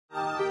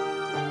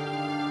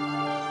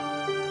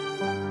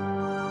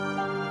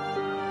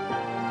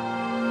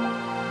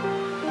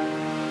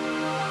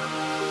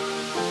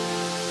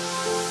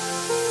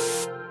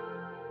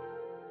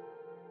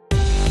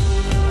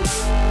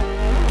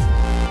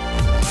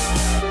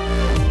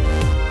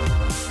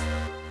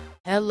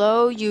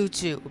Hello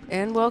YouTube,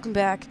 and welcome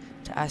back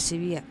to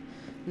ICBM.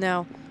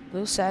 Now, a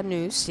little sad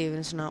news,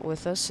 Steven's not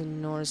with us,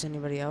 and nor is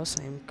anybody else.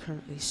 I am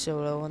currently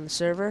solo on the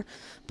server,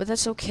 but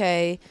that's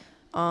okay,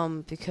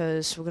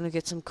 because we're gonna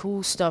get some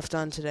cool stuff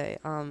done today.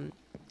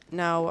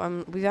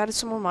 We've added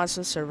some more mods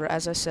to the server.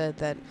 As I said,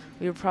 that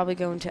we were probably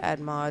going to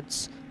add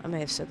mods. I may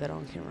have said that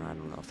on camera, I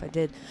don't know if I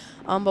did.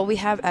 But we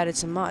have added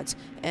some mods,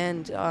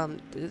 and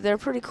they're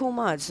pretty cool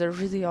mods. They're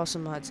really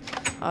awesome mods.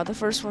 The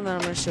first one that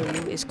I'm going to show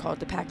you is called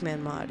the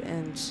Pac-Man mod,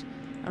 and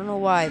I don't know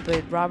why,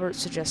 but Robert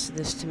suggested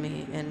this to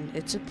me, and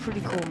it's a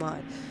pretty cool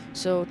mod.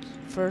 So,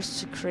 first,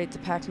 to create the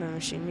Pac-Man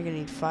machine, you're going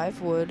to need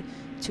 5 wood,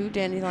 2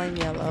 dandelion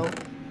yellow,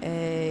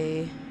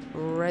 a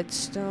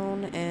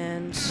redstone,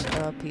 and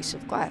a piece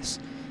of glass.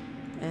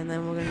 And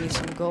then we're going to need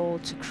some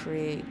gold to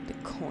create the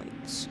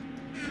coins.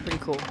 Pretty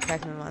cool.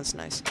 Pac-Man mod's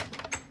nice.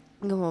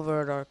 Come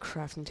over at our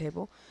crafting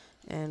table,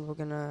 and we're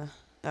going to...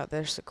 Oh,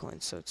 there's the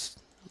coins, so it's...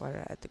 Why did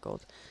I add the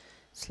gold?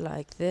 It's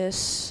like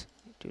this.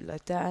 Do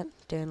like that.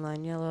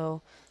 Dandelion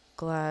yellow,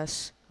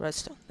 glass,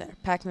 redstone. There.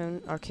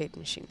 Pac-Man arcade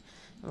machine.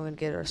 And we're going to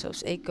get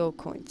ourselves 8 gold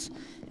coins.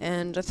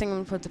 And I think I'm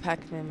going to put the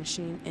Pac-Man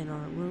machine in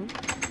our room,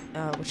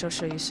 which I'll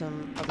show you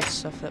some other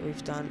stuff that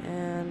we've done.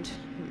 And...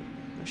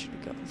 where should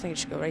it go? I think it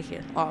should go right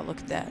here. Oh, look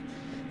at that.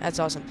 That's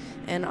awesome.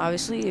 And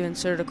obviously, you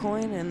insert a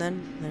coin, and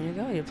then there you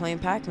go. You're playing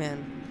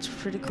Pac-Man. It's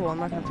pretty cool. I'm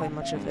not going to play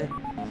much of it.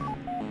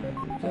 There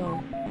we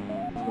go.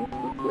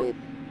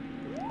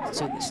 Let's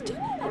do this.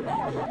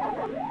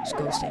 Let's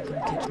go, Stan. Come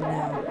catch me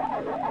now.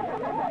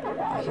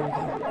 Oh, here we go.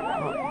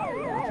 Oh,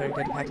 not very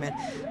good at Pac-Man.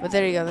 But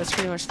there you go. That's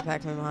pretty much the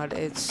Pac-Man mod.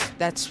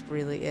 That's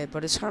really it.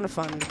 But it's kind of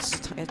fun.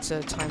 It's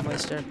a time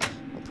waster.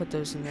 We'll put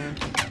those in there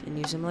and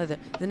use them later.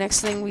 The next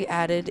thing we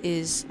added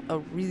is a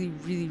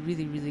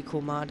really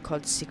cool mod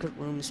called Secret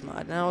Rooms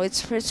mod. Now,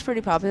 it's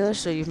pretty popular,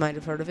 so you might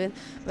have heard of it.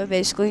 But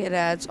basically, it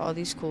adds all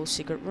these cool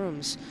secret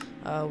rooms,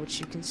 which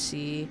you can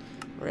see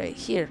right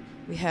here.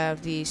 We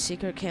have the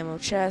secret camo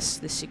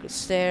chest, the secret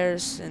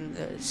stairs, and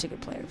the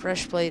secret player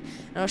breastplate.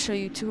 And I'll show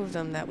you 2 of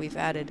them that we've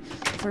added.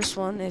 The first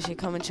one is you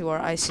come into our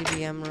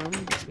ICBM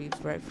room, which we've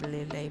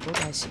rightfully labeled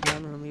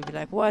ICBM room. You'd be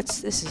like, what?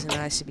 This is an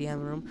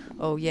ICBM room.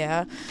 Oh,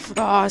 yeah.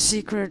 Ah,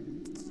 secret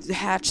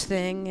hatch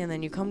thing. And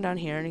then you come down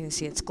here, and you can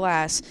see it's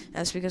glass. And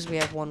that's because we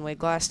have one-way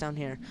glass down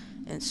here.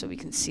 And so we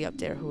can see up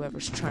there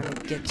whoever's trying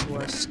to get to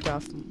our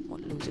stuff,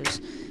 what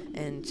losers.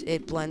 And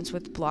it blends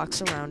with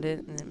blocks around it,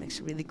 and it makes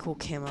a really cool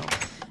camo.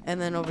 And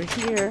then over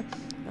here,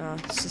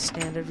 it's a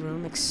standard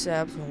room,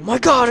 except, oh my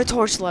god, a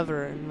torch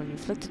lever! And when you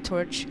flick the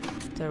torch,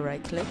 to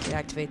right click, it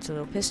activates a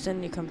little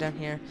piston. You come down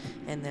here,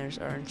 and there's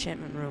our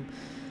enchantment room.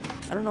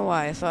 I don't know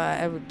why, I thought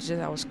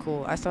that was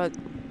cool. I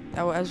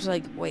was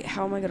like, wait,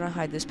 how am I gonna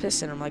hide this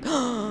piston? I'm like,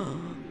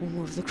 oh, we'll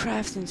move the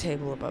crafting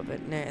table above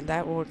it. And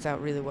that worked out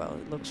really well.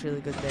 It looks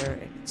really good there,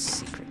 and it's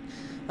secret.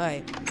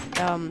 Alright,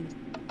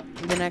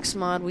 the next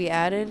mod we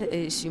added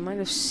is, you might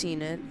have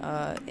seen it,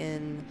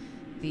 in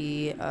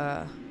the,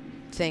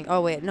 thing.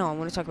 Oh, wait, no, I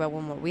want to talk about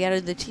one more. We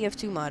added the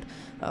TF2 mod,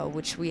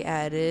 which we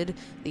added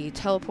the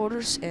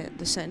teleporters, and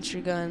the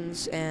sentry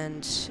guns,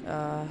 and,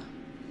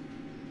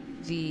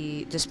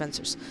 the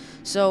dispensers.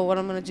 So what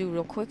I'm going to do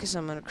real quick is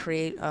I'm going to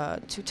create 2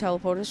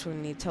 teleporters. We're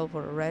going to need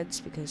teleporter reds,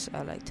 because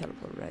I like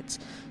teleporter reds.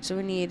 So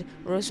we need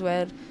rose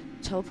red,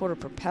 teleporter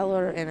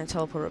propeller, and a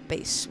teleporter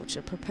base, which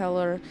a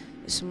propeller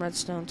is some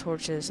redstone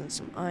torches and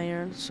some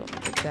iron, so I'm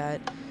going to get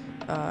that.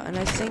 And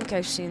I think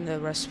I've seen the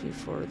recipe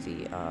for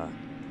the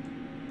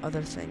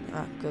other thing.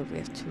 Ah, good, we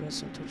have 2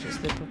 redstone torches.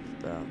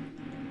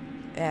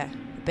 The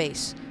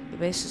base. The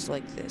base is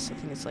like this. I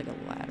think it's like a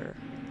ladder.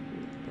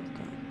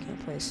 Can't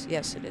place.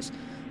 Yes, it is.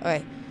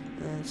 Alright,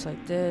 and then it's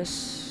like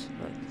this,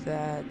 like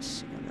that,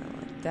 and then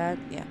like that.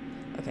 Yeah,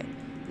 okay.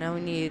 Now we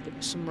need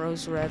some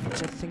rose red,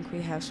 which I think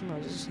we have some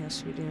roses.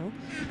 Yes, we do.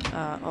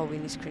 Oh, we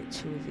need to create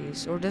 2 of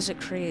these. Or does it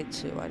create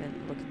 2? I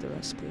didn't look at the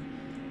recipe.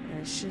 And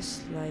it's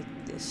just like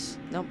this.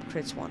 Nope,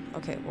 creates 1.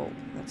 Okay, well,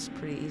 that's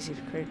pretty easy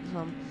to create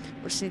some.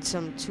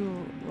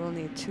 We'll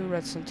need 2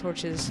 redstone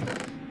torches.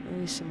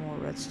 Maybe some more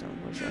redstone.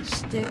 Where's our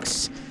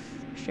sticks?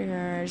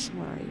 Stickers,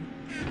 where are you?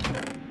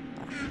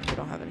 We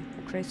don't have any.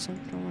 We'll create some.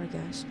 Don't worry,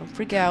 guys. Don't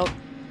freak out.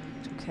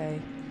 It's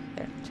okay.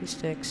 There, 2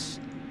 sticks.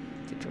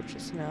 2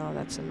 torches. Now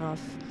that's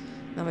enough.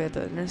 Now we have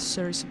the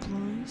necessary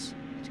supplies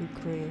to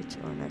create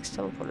our next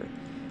teleporter.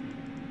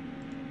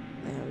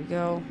 There we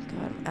go.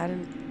 God, I'm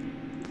adding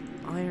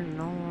iron in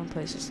all the wrong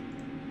places.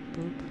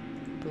 Boop,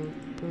 boop,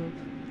 boop,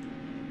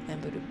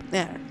 and boop.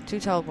 There, 2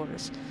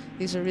 teleporters.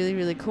 These are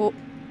really cool.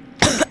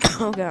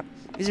 Oh god.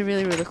 These are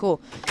really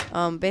cool.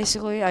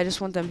 Basically, I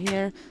just want them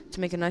here to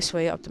make a nice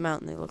way up the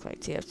mountain. They look like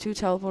TF2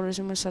 teleporters.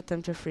 I'm going to set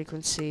them to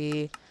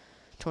frequency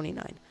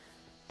 29.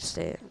 To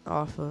stay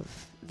off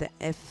of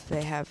if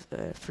they have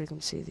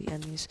frequency, the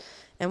enemies.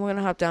 And we're going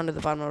to hop down to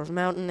the bottom of the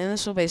mountain. And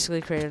this will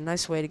basically create a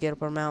nice way to get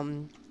up our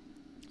mountain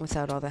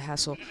without all the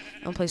hassle.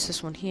 I'll place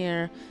this one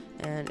here,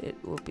 and it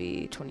will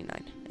be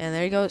 29. And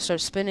there you go. It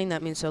starts spinning.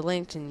 That means they're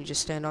linked, and you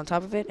just stand on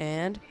top of it,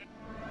 and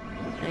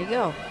there you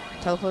go.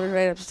 teleported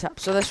right up to the top.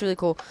 So that's really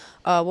cool.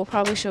 We'll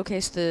probably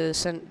showcase the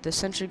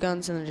sentry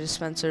guns and the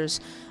dispensers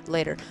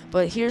later.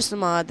 But here's the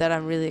mod that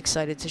I'm really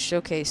excited to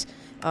showcase.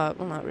 Well,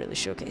 not really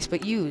showcase,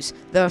 but use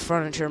the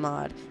furniture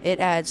mod. It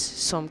adds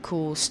some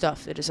cool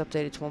stuff. It is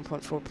updated to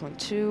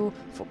 1.4.2,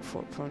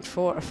 4.4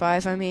 or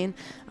 5, I mean.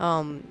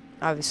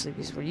 Obviously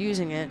because we're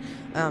using it,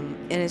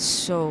 and it's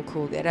so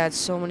cool. It adds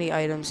so many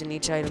items, and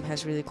each item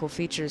has really cool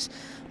features.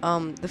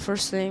 The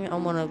first thing I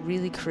want to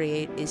really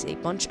create is a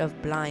bunch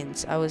of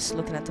blinds. I was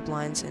looking at the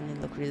blinds, and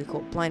they look really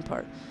cool. Blind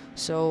part.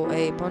 So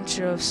a bunch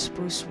of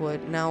spruce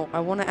wood. Now,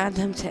 I want to add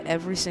them to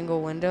every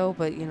single window,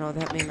 but, you know,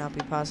 that may not be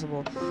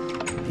possible,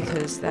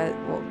 because that,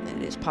 well,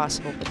 it is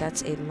possible, but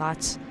that's a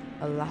lot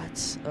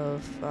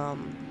of,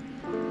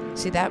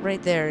 see, that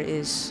right there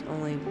is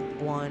only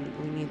one.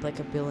 We need like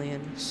 1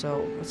 billion.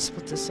 So let's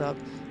split this up.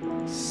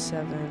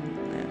 7.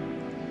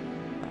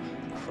 Oh,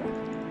 crap.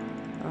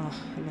 Oh,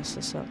 I messed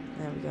this up.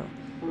 There we go.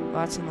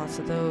 Lots and lots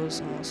of those.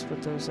 And we'll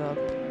split those up.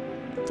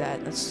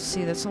 That. Let's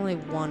see. That's only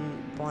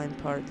one blind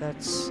part.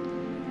 That's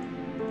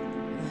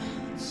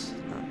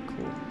not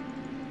cool.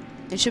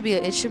 It should be.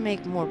 It should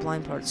make more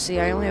blind parts. See,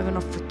 I only have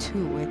enough for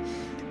 2.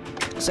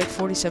 It's like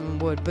 47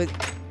 wood, but.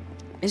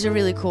 Is it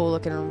really cool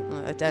looking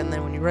at that? And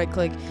then when you right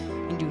click,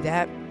 you can do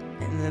that,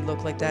 and then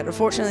look like that.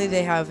 Unfortunately,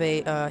 they have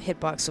a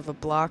hitbox of a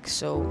block,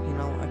 so you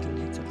know I can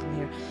hit them from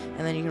here,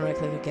 and then you can right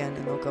click again,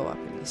 and they'll go up,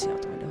 and you can see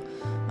out the window.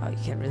 You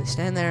can't really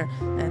stand there,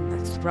 and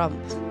that's the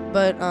problem.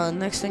 But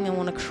next thing I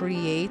want to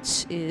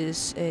create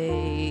is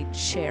a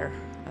chair.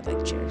 I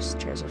like chairs.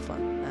 Chairs are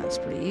fun. That's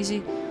pretty easy.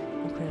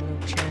 We'll create a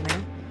little chair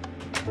now.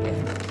 We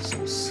have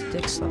some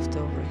sticks left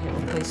over here.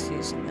 We'll place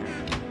these in there.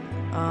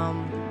 I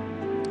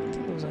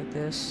think it was like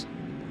this.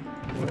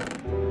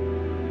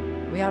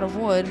 We out of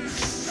wood.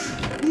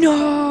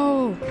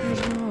 No!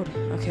 Here's the road.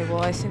 Okay,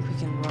 well, I think we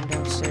can run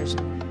downstairs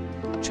and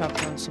chop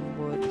down some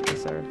wood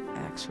with our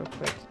axe real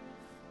quick.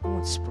 I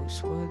want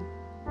spruce wood.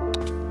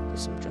 Get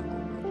some jungle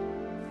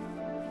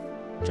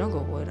wood.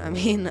 Jungle wood? I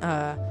mean,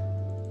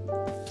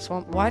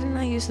 swamp. Why didn't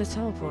I use the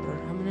teleporter?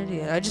 I'm an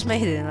idiot. I just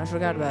made it and I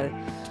forgot about it.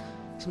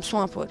 Some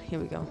swamp wood. Here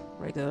we go.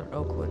 Regular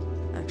oak wood.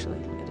 Actually,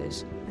 it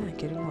is. Yeah,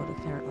 getting wood,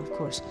 apparently, of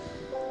course.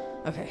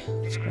 Okay,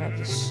 let's grab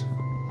this.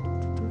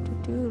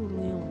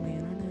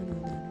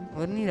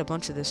 We'll need a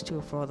bunch of this too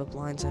for all the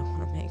blinds I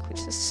want to make, which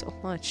is so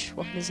much.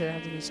 Why does it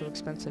have to be so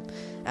expensive?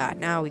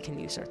 Now we can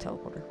use our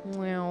teleporter.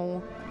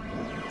 Well,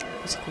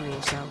 that's a cool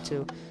little sound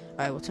too.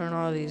 Alright, we'll turn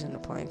all of these into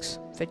planks.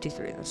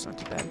 53, that's not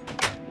too bad.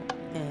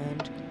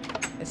 And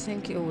I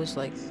think it was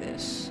like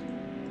this.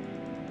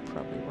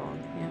 Probably wrong.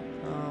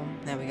 Yeah.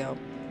 There we go.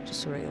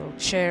 Just a regular little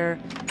chair.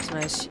 It's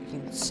nice. You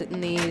can sit in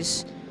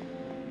these.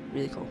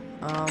 Really cool.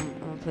 I'm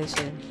gonna place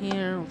it in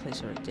here. I'll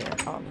place it right there.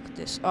 Oh, look at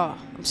this. Oh,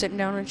 I'm sitting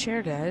down in a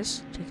chair,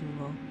 guys. Taking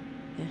a while.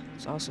 Yeah,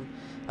 it's awesome.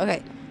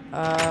 Okay.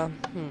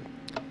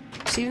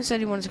 Steven said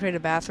he wanted to create a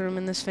bathroom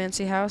in this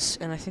fancy house,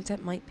 and I think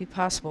that might be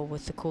possible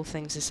with the cool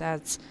things this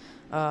adds.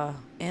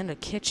 And a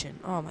kitchen.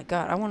 Oh my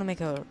god, I want to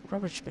make a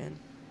rubbish bin.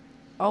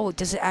 Oh,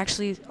 does it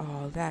actually?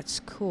 Oh, that's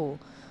cool.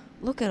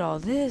 Look at all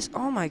this.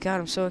 Oh my god,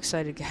 I'm so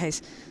excited,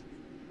 guys.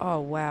 Oh,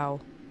 wow.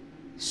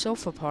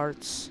 Sofa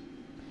parts.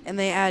 And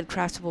they add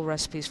craftable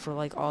recipes for,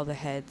 like, all the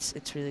heads.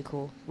 It's really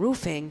cool.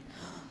 Roofing.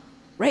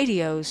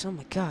 Radios. Oh,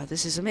 my God.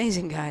 This is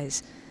amazing,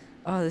 guys.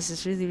 Oh, this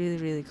is really, really,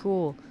 really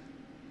cool.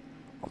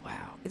 Oh,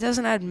 wow. It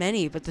doesn't add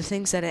many, but the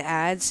things that it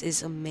adds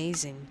is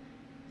amazing.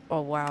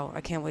 Oh, wow.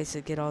 I can't wait to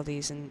get all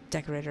these and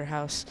decorate our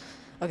house.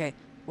 Okay.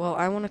 Well,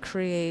 I want to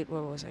create...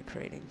 What was I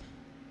creating?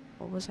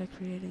 What was I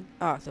creating?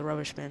 Ah, the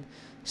rubbish bin.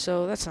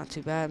 So, that's not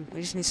too bad.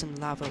 We just need some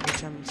lava,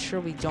 which I'm sure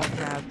we don't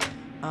have.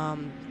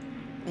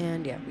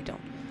 And, yeah, we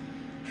don't.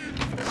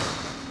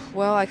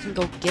 Well, I can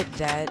go get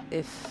that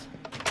if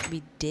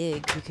we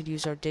dig. We could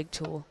use our dig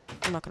tool.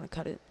 I'm not going to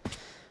cut it.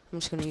 I'm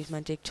just going to use my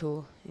dig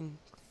tool and,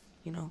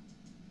 you know,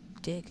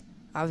 dig.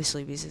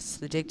 Obviously, because it's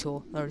the dig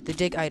tool. Or the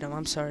dig item.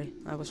 I'm sorry.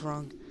 I was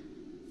wrong.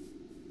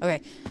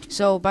 Okay.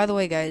 So, by the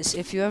way, guys,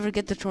 if you ever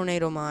get the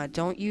tornado mod,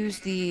 don't use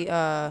the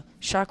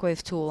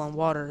shockwave tool on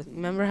water.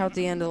 Remember how at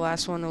the end of the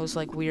last one it was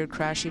like weird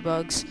crashy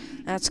bugs?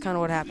 That's kind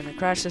of what happened. It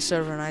crashed the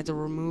server and I had to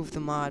remove the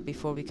mod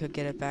before we could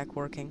get it back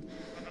working.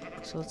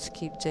 So let's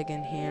keep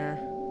digging here.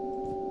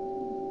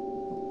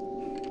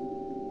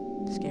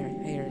 Scary.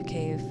 I hear a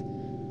cave.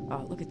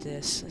 Oh, look at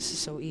this. This is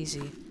so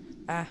easy.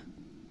 I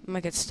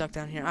might get stuck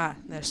down here.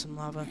 There's some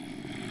lava.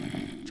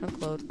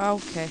 Chunk load. Oh,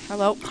 okay.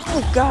 Hello.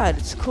 Oh, God.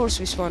 Of course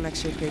we spawn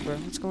next to a creeper.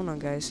 What's going on,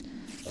 guys?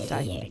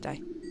 Die. Die.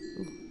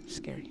 Ooh,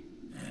 scary.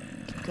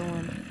 Keep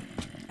going.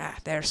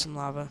 There's some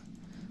lava.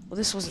 Well,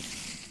 this was a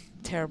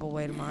terrible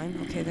way to mine.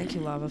 Okay, thank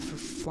you, lava, for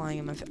flying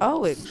in my face.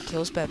 Oh, it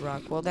kills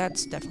bedrock. Well,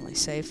 that's definitely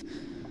safe.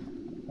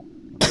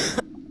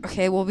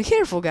 Okay, well, be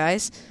careful,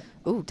 guys.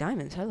 Ooh,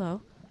 diamonds.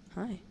 Hello.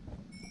 Hi.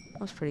 That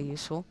was pretty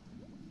useful.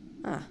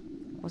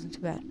 Wasn't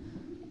too bad.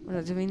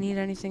 Do we need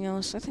anything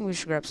else? I think we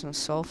should grab some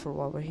sulfur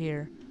while we're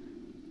here.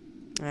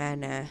 Nah.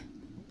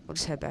 We'll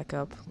just head back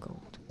up.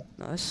 Gold.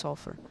 No, that's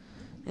sulfur.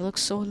 They look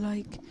so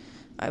alike.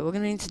 Alright, we're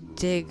gonna need to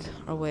dig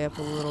our way up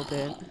a little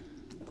bit.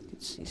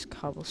 Let's use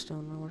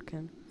cobblestone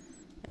working.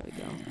 There we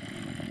go.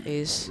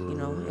 Is, you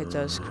know, it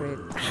does create...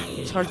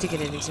 It's hard to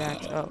get it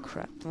exact. Oh,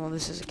 crap. Well,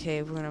 this is a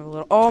cave. We're gonna have a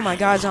little... Oh, my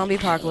God, zombie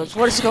apocalypse.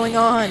 What is going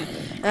on?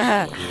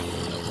 Ah!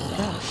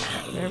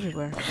 Gosh, they're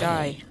everywhere.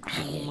 Die,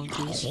 you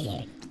monkeys.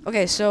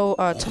 Okay, so,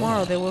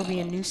 tomorrow there will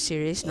be a new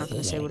series. Not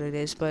gonna say what it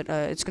is, but,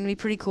 it's gonna be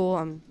pretty cool.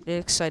 I'm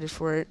excited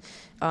for it.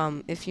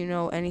 If you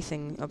know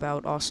anything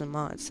about awesome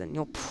mods, then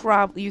you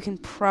can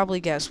probably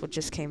guess what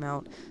just came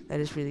out. That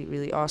is really,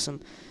 really awesome.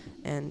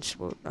 And,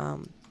 we'll,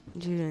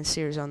 doing a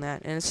series on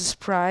that, and it's a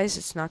surprise.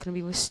 It's not going to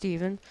be with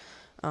Steven,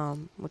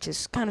 which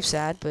is kind of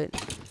sad, but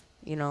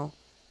you know,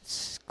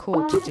 it's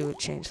cool to do a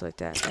change like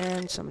that.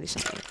 And somebody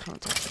sent me a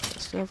contact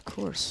request, of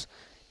course.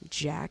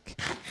 Jack,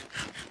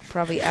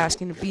 probably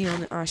asking to be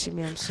on the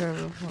ICBM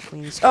server. What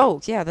means?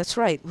 Oh yeah, that's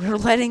right. We're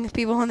letting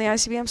people on the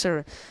ICBM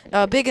server.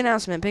 Big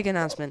announcement. Big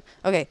announcement.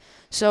 Okay,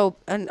 so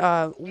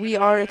we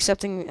are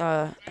accepting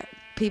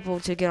people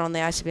to get on the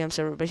ICBM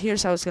server, but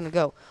here's how it's going to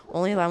go.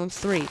 Only allowing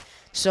 3.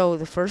 So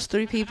the first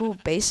 3 people,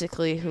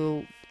 basically,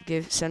 who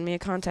send me a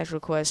contact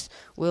request,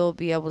 will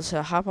be able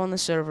to hop on the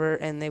server,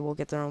 and they will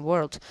get their own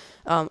world.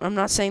 I'm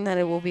not saying that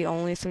it will be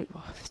only 3.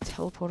 Oh,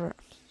 teleporter,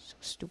 so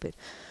stupid.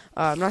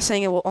 I'm not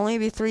saying it will only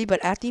be 3,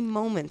 but at the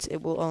moment,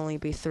 it will only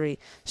be 3.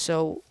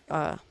 So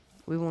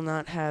we will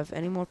not have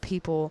any more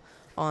people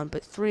on,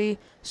 but 3.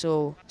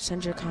 So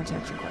send your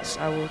contact requests.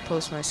 I will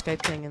post my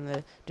Skype thing in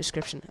the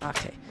description.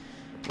 Okay.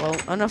 Well,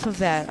 enough of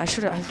that. I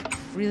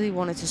really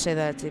wanted to say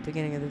that at the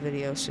beginning of the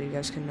video so you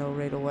guys can know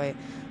right away.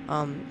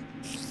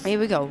 Here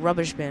we go,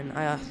 rubbish bin.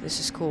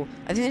 This is cool.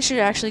 I think it should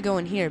actually go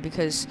in here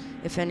because,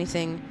 if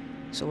anything...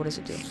 So what does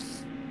it do?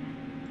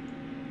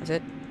 Is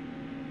it?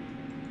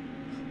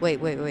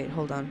 Wait,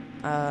 hold on.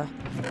 I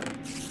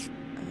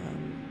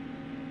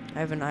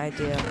have an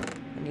idea.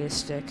 I need a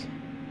stick.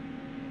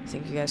 I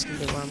think you guys can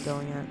get where I'm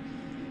going at.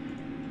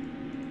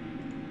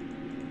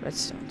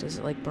 Redstone. Does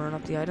it, like, burn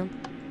up the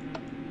item?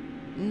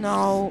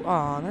 No.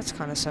 Aw, that's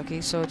kind of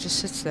sucky. So it just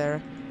sits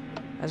there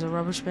as a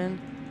rubbish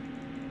bin.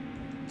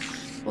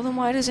 Well, then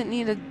why does it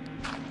need a...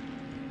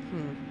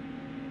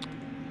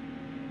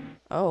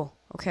 Oh,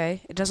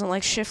 okay. It doesn't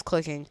like shift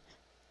clicking.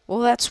 Well,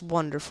 that's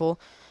wonderful.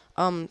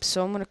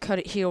 So I'm gonna cut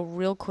it here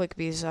real quick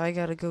because I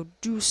gotta go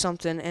do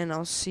something, and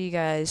I'll see you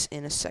guys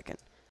in a second.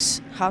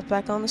 Hop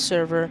back on the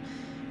server,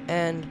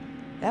 and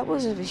that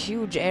was a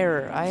huge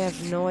error. I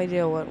have no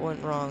idea what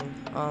went wrong.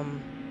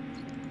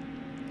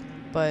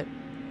 But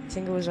I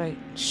think it was I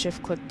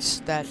shift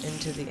clicked that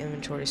into the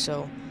inventory,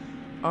 so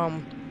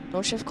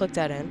don't shift click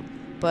that in.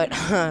 But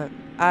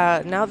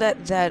now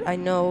that I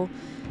know,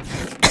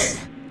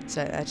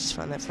 so I just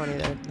found that funny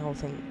that the whole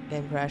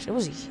game crashed. It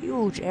was a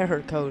huge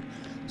error code.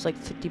 It's like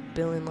 50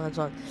 billion lines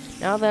long.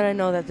 Now that I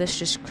know that this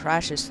just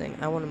crashes thing,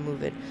 I want to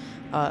move it,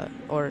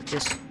 or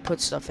just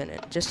put stuff in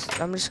it.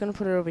 I'm just gonna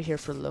put it over here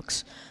for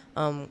looks.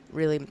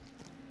 Really.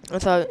 I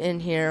thought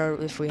in here,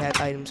 if we had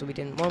items that we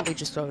didn't want, we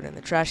just throw it in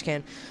the trash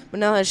can. But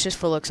now that it's just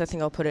for looks, I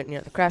think I'll put it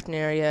near the crafting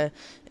area,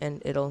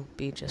 and it'll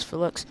be just for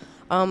looks.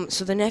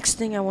 So the next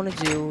thing I want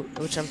to do,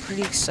 which I'm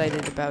pretty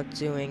excited about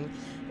doing,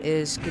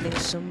 is getting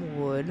some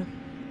wood.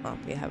 Oh,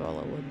 we have all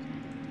our wood.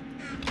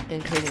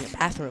 And creating a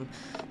bathroom.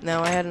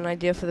 Now, I had an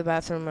idea for the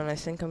bathroom, and I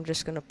think I'm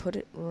just going to put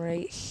it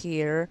right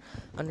here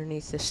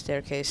underneath this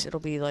staircase. It'll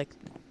be like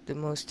the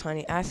most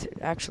tiny...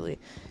 Actually,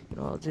 you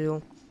know what I'll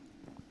do?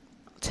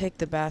 Take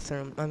the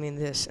bathroom,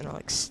 this, and I'll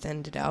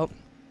extend it out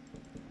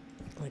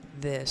like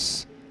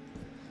this.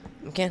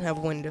 We can't have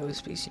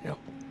windows because, you know,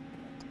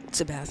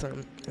 it's a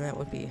bathroom, and that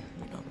would be,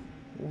 you know,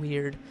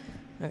 weird.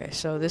 Okay,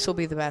 so this will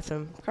be the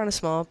bathroom. Kind of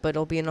small, but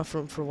it'll be enough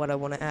room for what I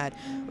want to add,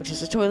 which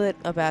is a toilet,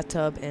 a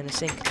bathtub, and a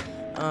sink.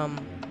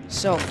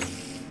 So,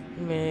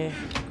 let me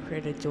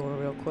create a door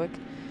real quick,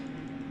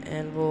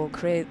 and we'll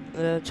create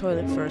the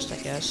toilet first, I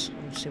guess.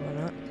 Let's see why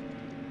not.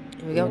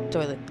 Here we go,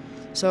 toilet.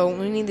 So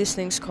we need these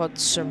things called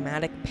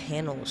ceramatic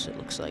panels, it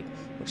looks like,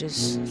 which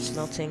is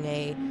smelting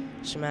a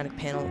ceramatic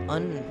panel. I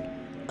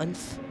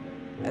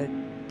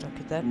don't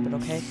get that, but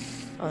okay.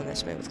 Oh, and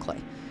that's made with clay.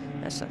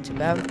 That's not too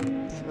bad. We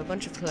have a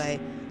bunch of clay,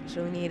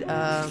 so we need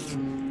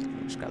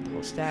just grab the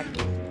whole stack. And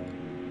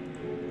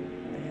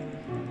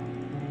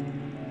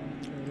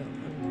there we go.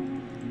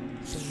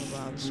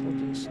 Thingamabobs. We'll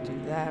just do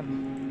that.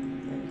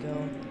 There we go.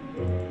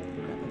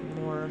 Grab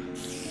more.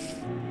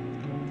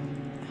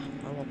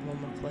 I want one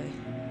more clay.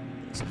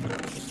 Stupid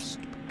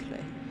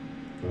clay.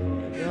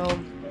 There we go.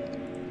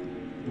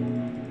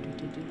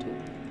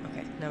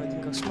 Okay, now we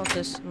can go smelt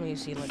this. Let me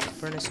see, like a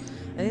furnace.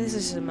 I think this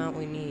is the amount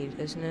we need,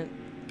 isn't it?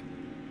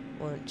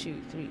 1,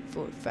 2, 3,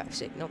 4, 5,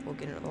 6. Nope, we'll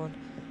get another one.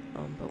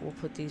 But we'll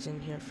put these in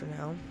here for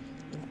now.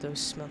 With those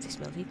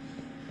smelty.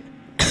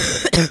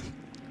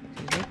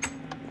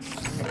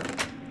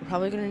 We're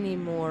probably gonna need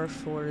more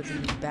for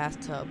the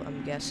bathtub,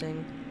 I'm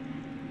guessing.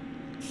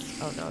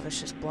 Oh no, that's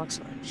just blocks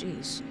of iron.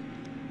 Jeez.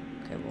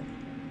 Okay, well.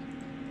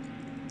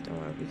 Don't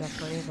worry, we got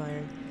plenty of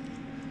iron.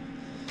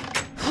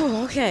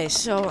 Okay,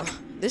 so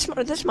this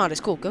mod is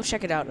cool. Go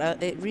check it out.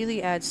 It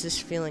really adds this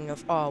feeling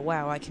of, oh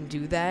wow, I can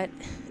do that,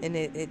 and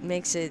it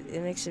makes it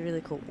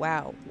really cool.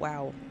 Wow.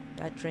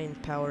 That drains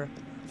power.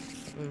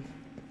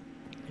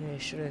 Yeah,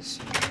 should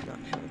have not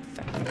have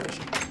effective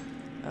vision.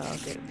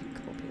 Okay,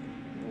 coal.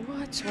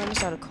 What? We're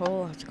almost out of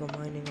coal. I have to go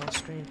mining off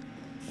screen.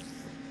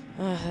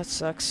 That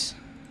sucks.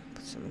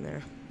 Put some in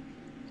there.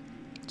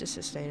 Just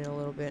sustain it a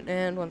little bit.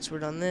 And once we're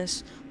done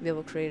this, we'll be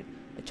able to create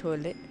a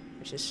toilet,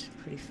 which is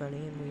pretty funny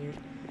and weird.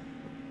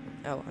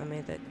 Oh, I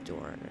made that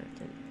door and I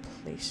didn't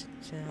place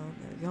it down.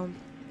 There we go.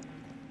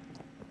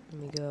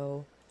 Let me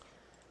go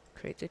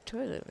create the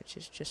toilet, which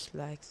is just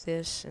like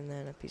this, and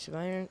then a piece of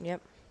iron.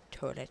 Yep,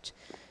 toilet.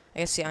 I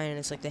guess the iron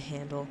is like the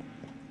handle.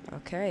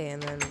 Okay,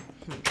 and then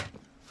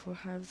if we'll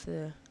have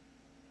the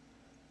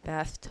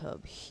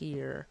bathtub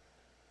here,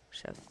 we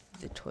should have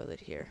the toilet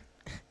here.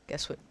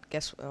 Guess what?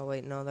 Oh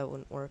wait, no, that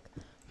wouldn't work.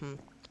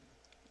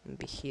 It'd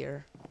be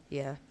here.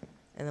 Yeah,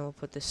 and then we'll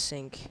put the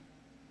sink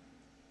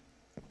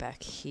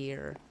back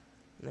here,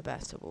 and the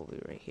bathtub will be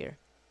right here.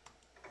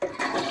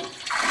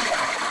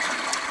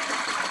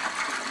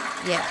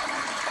 Yeah.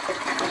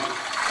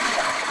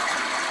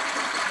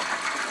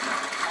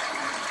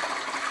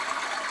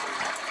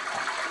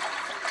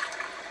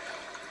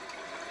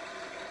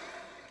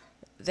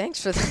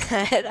 Thanks for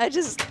that.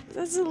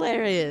 That's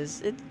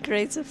hilarious. It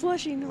creates a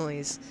flushing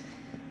noise.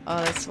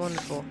 Oh, that's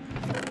wonderful.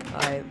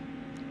 Alright.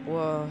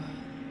 Whoa.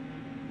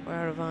 We're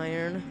out of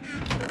iron.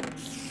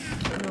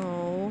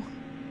 No.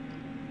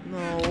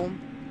 No.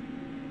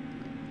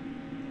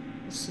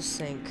 What's the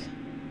sink?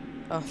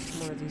 Oh,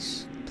 one of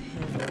these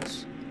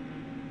handles.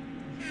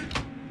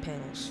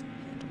 Handles.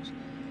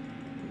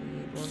 We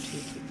need 1, 2, 3,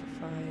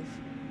 4, 5.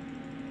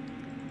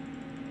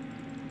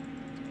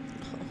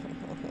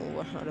 Oh,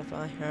 we're out of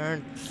iron.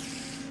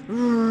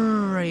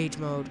 Rage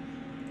mode.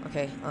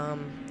 Okay,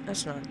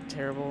 that's not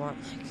terrible. I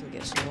can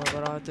get some more,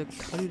 but I'll have to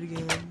cut it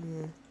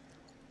again.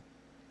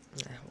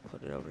 Yeah, we'll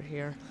put it over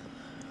here.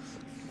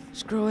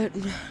 Screw it.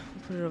 We'll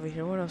put it over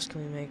here. What else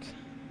can we make?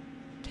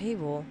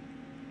 Table.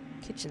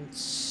 Kitchen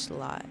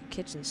side.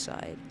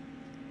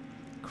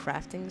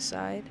 Crafting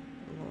side.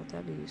 I don't know what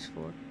that'd be used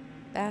for.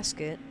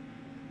 Basket.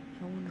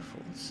 How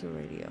wonderful. What's the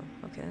radio?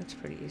 Okay, that's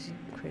pretty easy.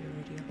 Create a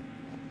radio.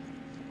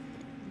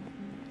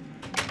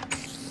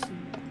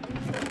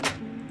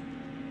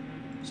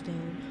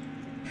 Stone.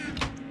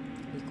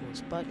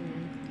 Equals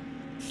button.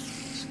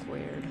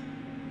 Squared.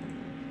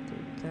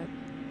 That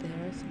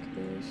there, I think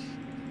it is.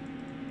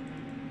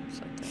 It's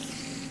like that.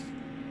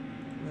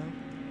 No?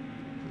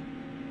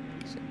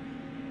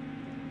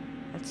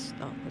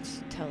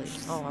 That's telly.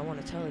 Oh, I want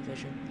a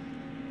television.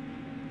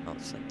 Oh,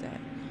 it's like that.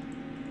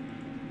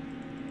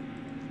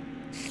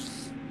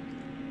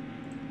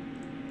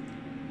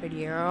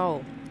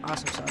 Radio.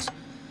 Awesome sauce.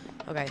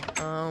 Okay,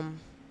 I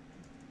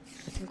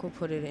think we'll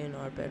put it in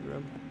our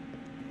bedroom.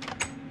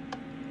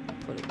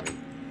 Put it right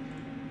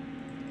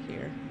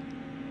here.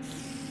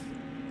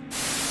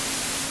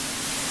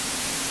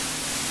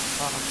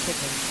 Oh,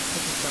 chicken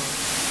stone.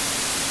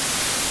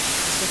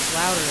 This looks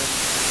louder.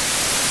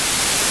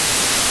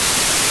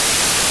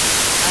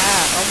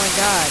 Ah, oh my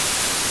god.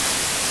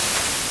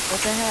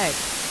 What the heck?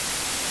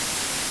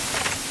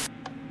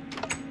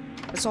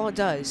 That's all it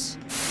does.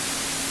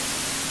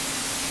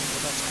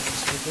 Well, that's kind of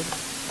stupid.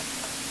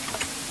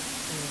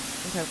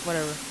 Okay,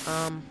 whatever.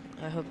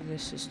 I hope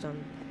this is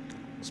done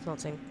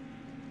smelting.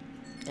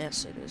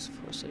 Yes, it is.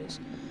 Of course it is.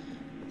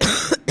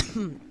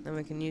 Then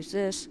we can use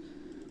this.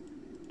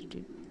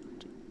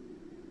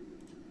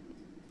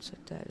 It's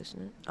like that,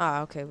 isn't it?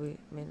 Ah, okay, we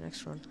made the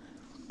next one.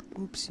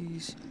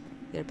 Oopsies.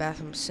 Get a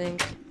bathroom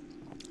sink.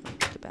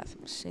 Put the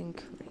bathroom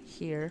sink right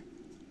here.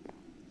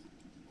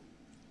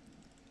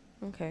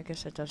 Okay, I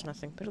guess that does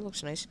nothing, but it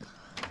looks nice.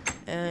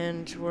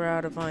 And we're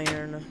out of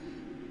iron.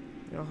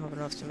 We don't have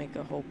enough to make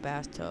a whole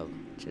bathtub,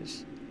 which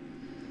is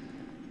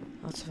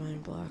lots of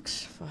iron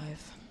blocks.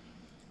 5.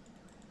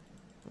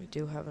 We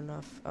do have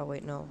enough. Oh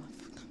wait, no.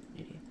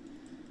 Idiot.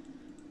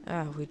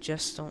 Ah, we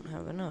just don't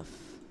have enough.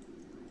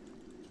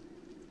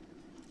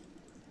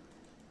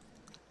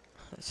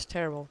 That's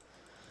terrible.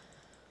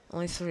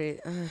 Only 3.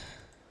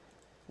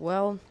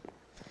 Well,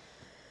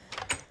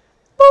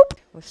 boop.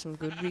 With some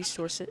good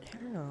resources.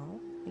 No,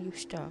 you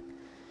stop.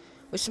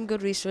 With some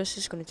good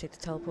resources, gonna take the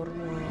teleporter.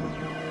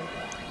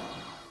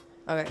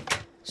 Okay,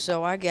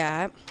 so I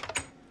got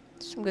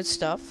some good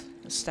stuff.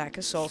 A stack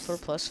of sulfur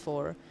plus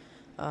 4.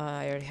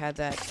 I already had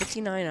that.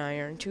 59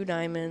 iron, 2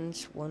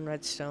 diamonds, 1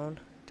 redstone.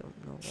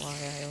 Don't know why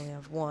I only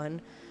have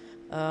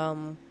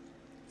 1.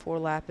 4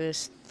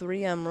 lapis,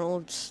 3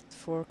 emeralds,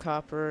 4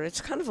 copper.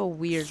 It's kind of a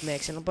weird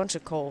mix, and a bunch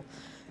of coal.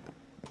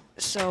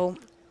 So,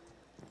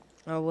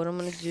 what I'm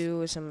gonna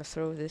do is I'm gonna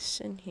throw this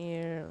in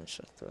here. Let's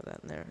just throw that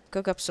in there.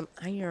 Cook up some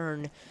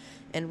iron,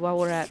 and while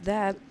we're at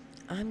that,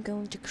 I'm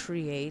going to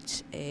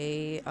create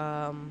a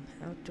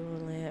outdoor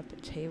lamp,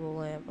 a table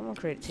lamp. I'm gonna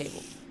create a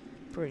table.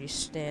 Pretty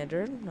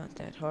standard, not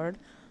that hard.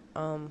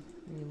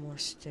 Need more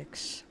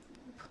sticks.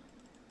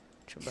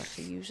 Which I'm about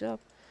to use up.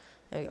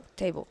 There we go.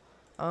 Table.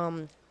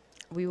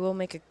 We will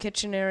make a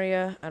kitchen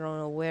area. I don't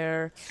know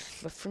where,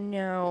 but for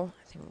now,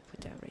 I think we'll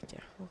put that right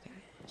there. Okay,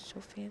 it's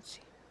so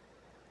fancy.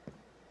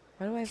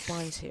 Why do I have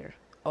blinds here?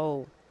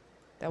 Oh,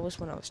 That was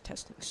when I was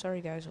testing.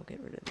 Sorry, guys, I'll get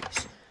rid of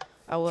these.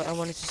 I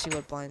wanted to see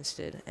what blinds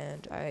did,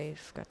 and I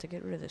forgot to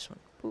get rid of this one.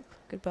 Boop.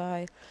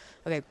 Goodbye.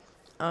 Okay.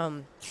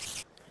 Yeah,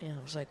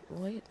 I was like,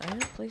 wait, I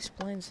didn't place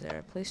blinds there.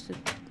 I placed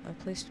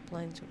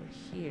blinds over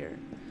here.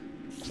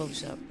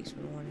 Close up, because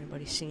we don't want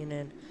anybody seeing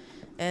in.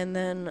 And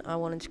then I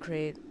wanted to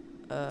create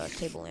a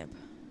table lamp.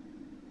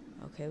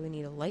 Okay, we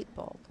need a light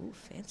bulb. Ooh,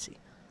 fancy.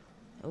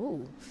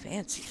 Ooh,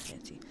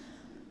 fancy.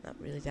 Not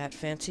really that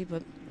fancy,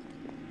 but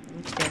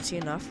it's fancy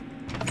enough.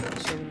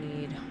 So we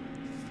need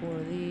 4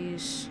 of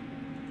these.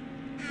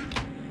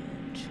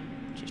 And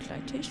just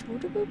like this.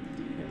 Boop.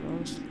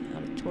 Everyone's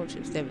out of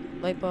torches. There we go.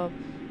 Light bulb.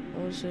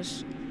 What was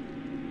this?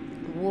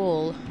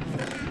 Wool.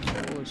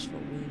 Wool is for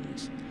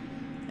weenies.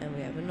 And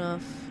we have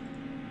enough.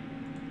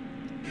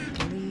 I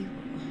believe.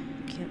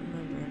 I can't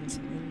remember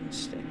anything in the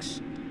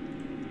sticks.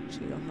 So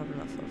we don't have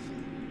enough of.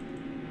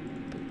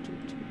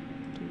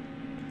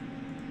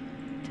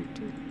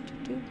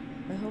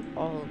 I hope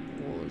all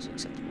wool is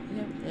acceptable.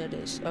 Yeah, it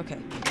is. Okay,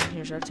 and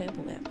here's our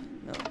table lamp.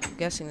 No, I'm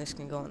guessing this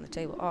can go on the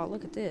table. Oh,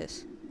 look at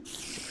this.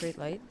 To create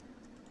light.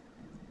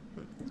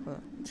 Hold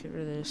on, let's get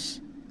rid of this.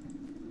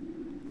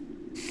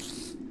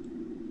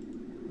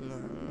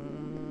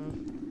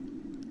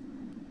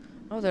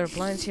 Oh, there are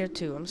blinds here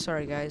too. I'm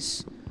sorry,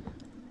 guys.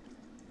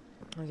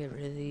 I'll get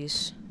rid of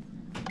these.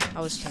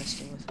 I was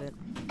testing with it.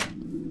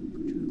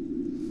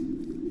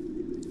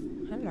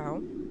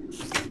 Hello.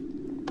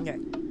 Okay.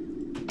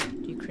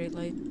 Do you create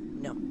light?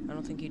 No, I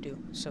don't think you do.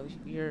 So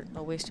you're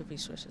a waste of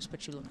resources,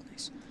 but you look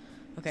nice.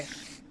 Okay.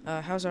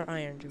 How's our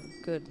iron doing?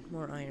 Good.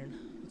 More iron.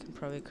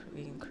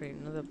 We can create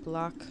another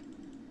block.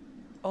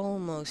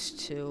 Almost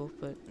 2,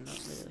 but not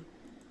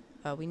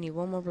really. We need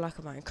 1 more block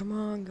of iron. Come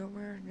on, go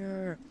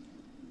where?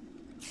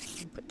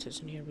 Put this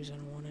in here because I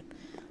don't want it.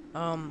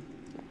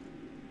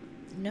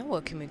 Now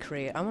what can we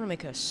create? I want to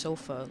make a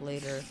sofa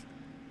later.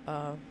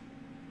 What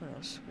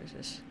else? Where's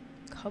this?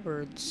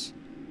 Cupboards.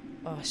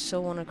 Oh, I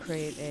still want to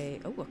create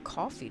a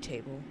coffee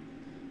table.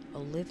 A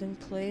living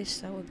place?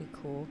 That would be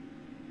cool.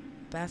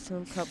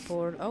 Bathroom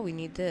cupboard. Oh, we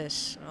need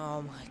this.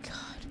 Oh my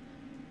god.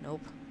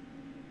 Nope.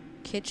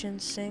 Kitchen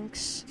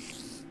sinks.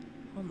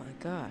 Oh my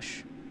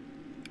gosh.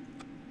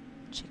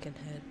 Chicken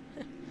head.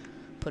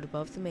 Put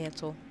above the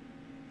mantle.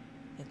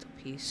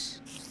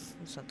 Mantelpiece.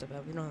 It's not that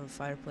bad. We don't have a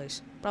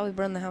fireplace. Probably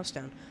burn the house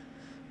down.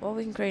 Well,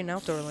 we can create an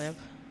outdoor lamp.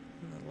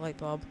 And a light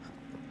bulb.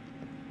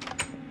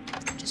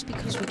 Just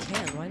because we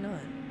can. Why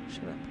not?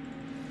 Shut up.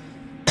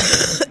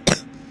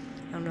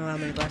 I don't know how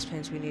many glass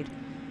panes we need.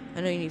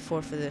 I know you need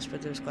 4 for this,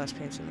 but there's glass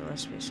panes in the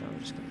recipe, so I'm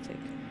just gonna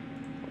take the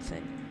whole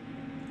thing.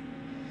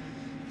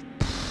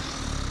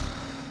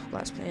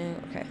 Glass pane.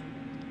 Okay.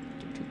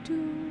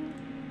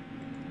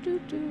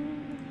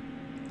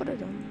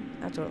 Ba-da-dum.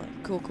 Outdoor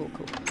lamp. Cool.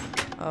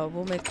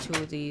 We'll make 2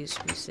 of these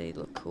because they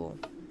look cool.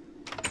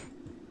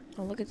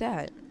 Oh, look at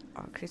that.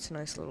 Oh, it creates a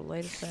nice little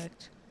light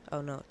effect.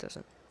 Oh, no, it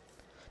doesn't.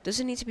 Does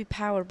it need to be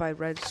powered by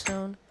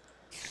redstone?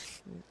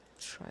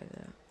 Let's try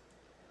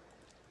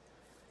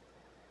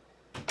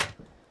that.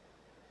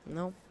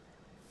 No?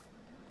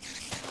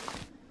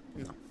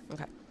 No.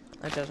 Okay.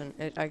 That doesn't.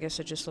 I guess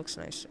it just looks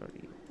nice. Or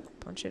you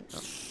punch it?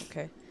 Oh,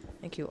 okay.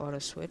 Thank you, auto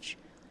switch.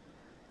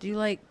 Do you,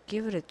 like,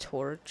 give it a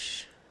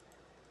torch?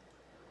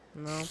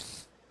 No?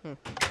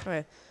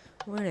 Alright.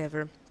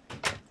 Whatever.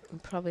 We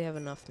probably have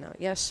enough now.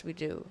 Yes, we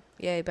do.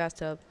 Yay,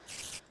 bathtub.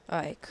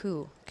 Alright,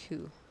 cool.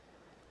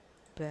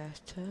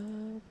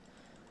 Bathtub.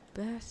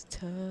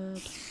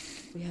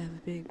 We have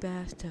a big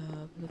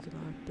bathtub. Look at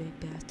our big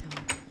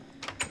bathtub.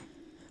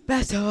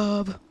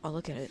 Bathtub! Oh,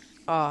 look at it.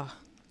 Oh,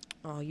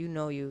 you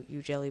know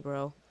you jelly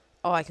bro.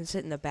 Oh, I can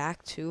sit in the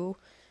back too.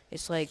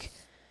 It's like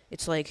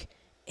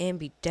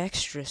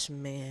ambidextrous,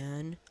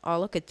 man. Oh,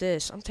 look at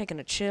this. I'm taking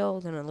a chill.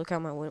 Then I look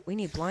out my window. We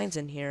need blinds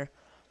in here.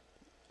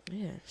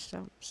 Yeah,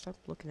 stop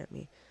looking at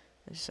me.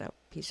 This is that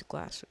piece of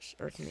glass which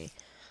irked me.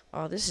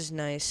 Oh, this is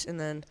nice. And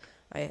then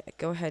I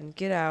go ahead and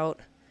get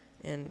out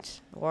and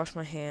wash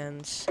my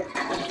hands.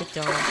 Take a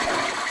dump.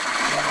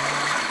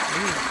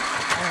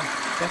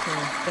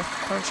 Definitely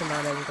punch them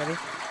out, everybody.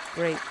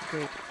 Great.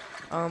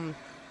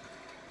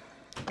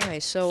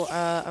 Alright, so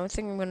I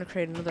think I'm gonna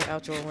create another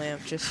outdoor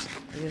lamp just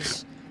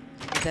because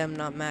them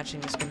not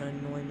matching is gonna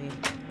annoy me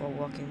while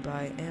walking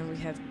by. And we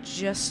have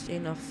just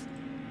enough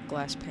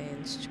glass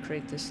panes to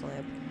create this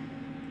lamp.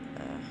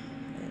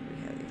 And we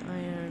have the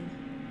iron.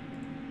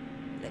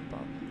 Light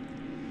bulb.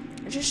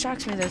 It just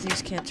shocks me that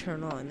these can't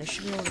turn on. They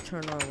should be able to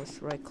turn on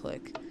with right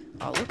click.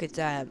 Oh, look at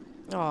that.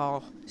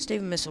 Oh,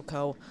 Stephen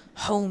Mistletoe,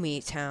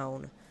 homey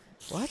town.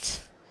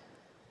 What?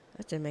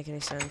 That didn't make any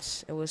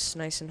sense. It was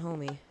nice and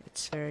homey.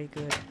 It's very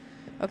good.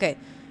 Okay,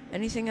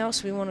 anything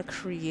else we want to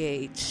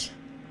create?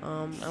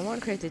 I want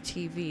to create the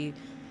TV,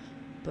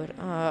 but,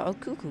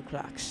 cuckoo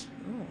clocks.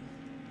 Oh.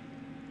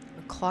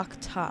 A clock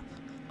top.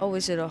 Oh,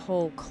 is it a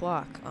whole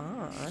clock?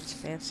 Ah, that's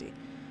fancy.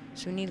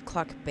 So we need a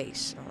clock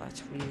base. Oh,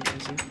 that's really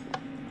easy.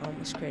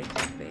 Let's create a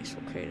clock base.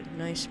 We'll create a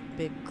nice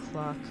big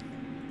clock.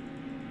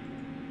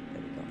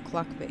 There we go.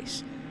 Clock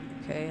base.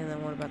 Okay, and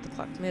then what about the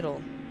clock middle?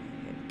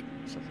 Okay,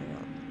 something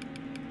else.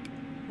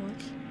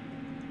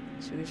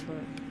 What? Serious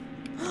what?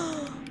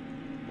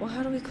 Well,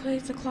 how do we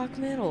create the clock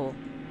middle?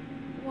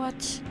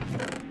 What?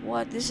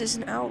 What? This is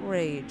an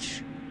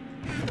outrage.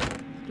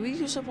 Do we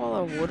use up all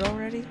our wood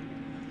already?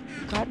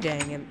 God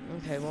dang it.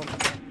 Okay, well,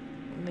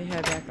 let me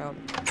head back out.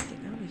 Get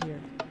out of here.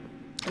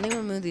 I think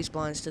we'll move these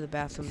blinds to the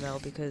bathroom, though,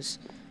 because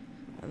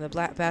the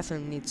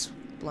bathroom needs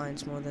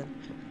blinds more than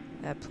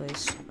that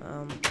place.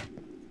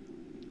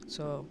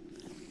 So,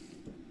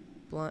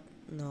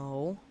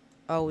 no.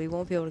 Oh, we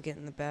won't be able to get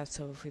in the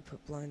bathtub if we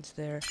put blinds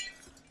there.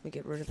 Let me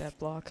get rid of that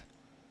block.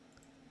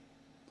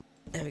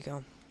 There we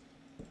go.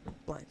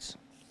 Blinds.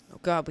 Oh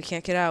god, we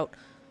can't get out.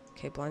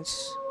 Okay,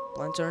 blinds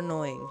are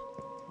annoying.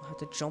 We'll have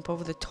to jump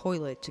over the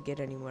toilet to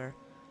get anywhere.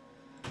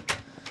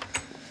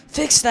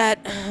 Fix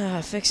that!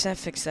 Fix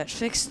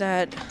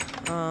that.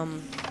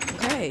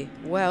 Okay,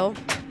 well,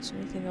 is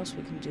there anything else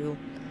we can do?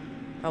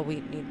 Oh,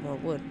 we need more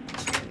wood.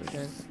 That's what we're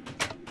doing.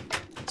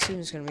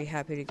 Steven's gonna be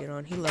happy to get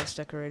on. He loves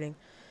decorating.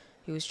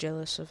 He was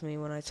jealous of me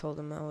when I told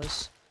him I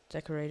was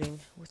decorating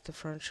with the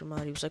furniture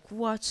mod. He was like,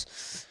 "What?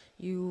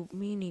 You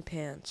meanie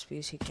pants,"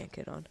 because he can't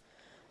get on.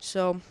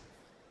 So,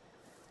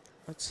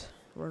 let's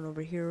run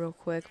over here real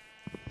quick.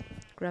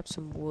 Grab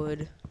some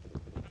wood.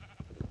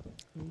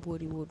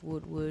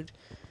 Wood.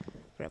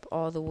 Grab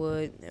all the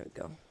wood. There we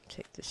go.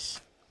 Take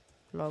this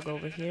log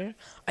over here.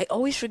 I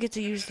always forget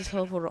to use the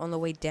teleporter on the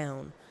way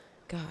down.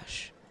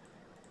 Gosh.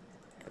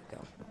 There we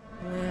go.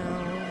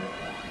 Well,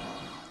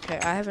 okay,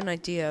 I have an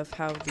idea of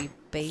how the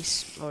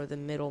base or the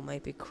middle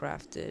might be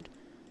crafted.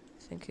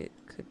 I think it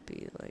could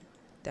be like,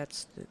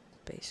 that's the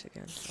base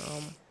again.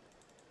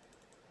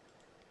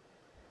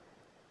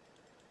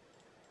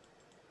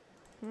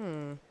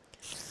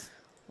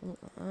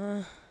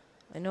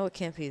 I know it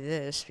can't be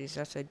this because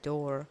that's a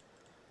door.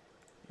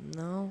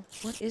 No.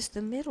 What is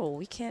the middle?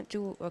 We can't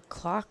do a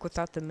clock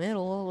without the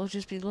middle. It'll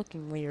just be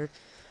looking weird.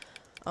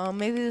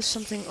 Maybe there's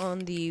something on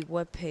the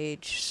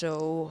webpage.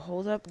 So,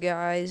 hold up,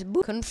 guys.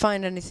 Couldn't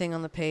find anything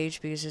on the page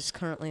because it's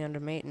currently under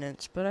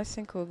maintenance. But I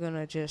think we're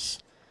gonna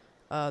just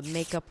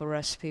make up a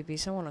recipe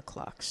because I want a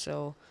clock.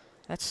 So,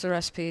 that's the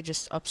recipe,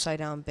 just upside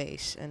down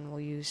base. And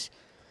we'll use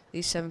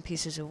these 7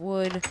 pieces of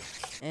wood,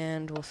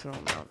 and we'll throw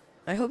them out.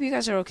 I hope you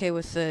guys are okay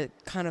with the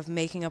kind of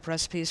making up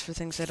recipes for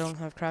things that don't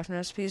have crafting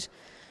recipes.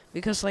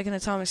 Because, like in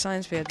Atomic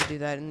Science, we had to do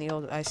that in the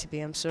old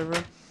ICBM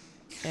server.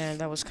 And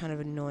that was kind of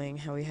annoying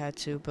how we had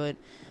to, but,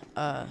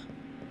 I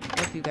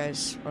hope you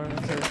guys are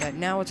okay with that.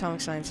 Now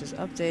Atomic Science is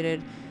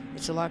updated,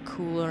 it's a lot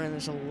cooler, and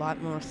there's a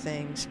lot more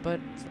things,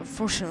 but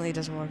unfortunately it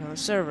doesn't work on the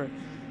server.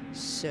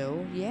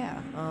 So,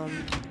 yeah,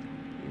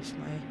 use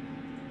my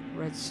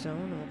redstone,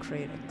 and we'll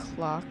create a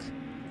clock,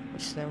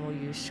 which then we'll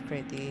use to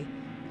create the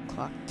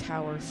clock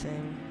tower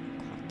thing,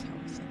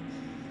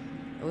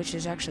 which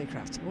is actually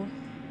craftable.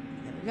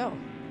 There we go.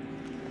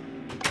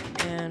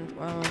 And,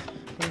 well,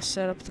 I'm gonna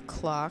set up the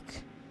clock.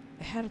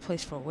 I had a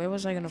place for it. Where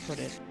was I gonna put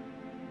it?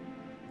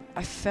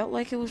 I felt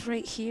like it was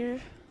right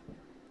here.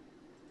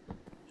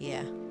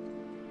 Yeah.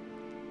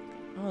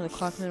 Oh, the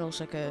clock middle's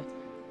like a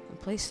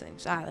place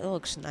things. Ah, it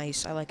looks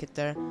nice. I like it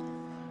there.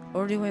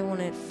 Or do I want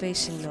it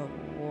facing the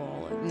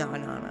wall? No.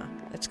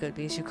 That's good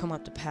because you come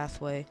up the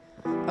pathway.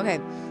 Okay.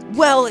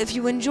 Well, if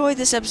you enjoyed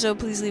this episode,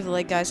 please leave a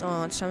like, guys.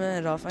 Oh, it's time to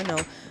end it off. I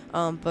know.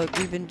 But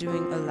we've been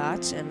doing a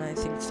lot, and I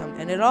think it's time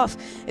to end it off.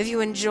 If you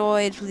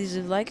enjoyed, please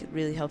leave a like. It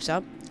really helps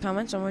out.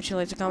 Comments on what you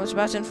like to comment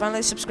about, and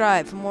finally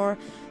subscribe for more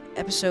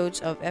episodes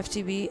of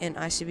FTB and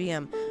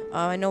ICBM.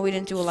 I know we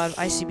didn't do a lot of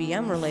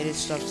ICBM related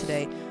stuff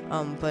today,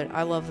 but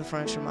I love the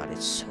furniture mod.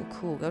 It's so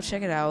cool. Go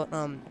check it out.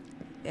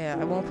 Yeah,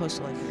 I won't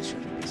post a link in the show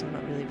because I'm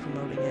not really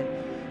promoting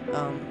it.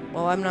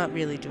 Well, I'm not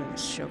really doing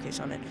this showcase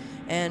on it.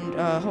 And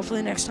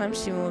hopefully next time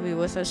Steven will be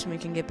with us and we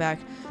can get back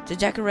to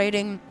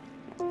decorating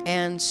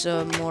and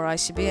some more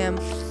ICBM.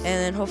 And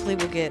then hopefully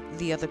we'll get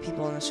the other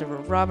people on the server.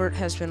 Robert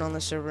has been on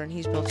the server and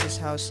he's built his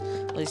house.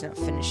 Well, he's not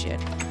finished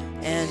yet.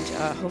 And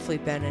hopefully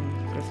Ben and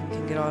Griffin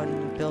can get on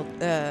and build,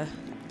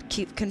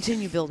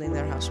 continue building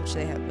their house, which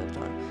they have built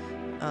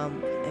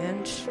on.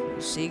 And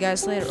we'll see you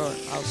guys later, or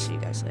I'll see you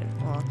guys later.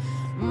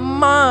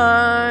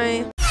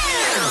 Bye.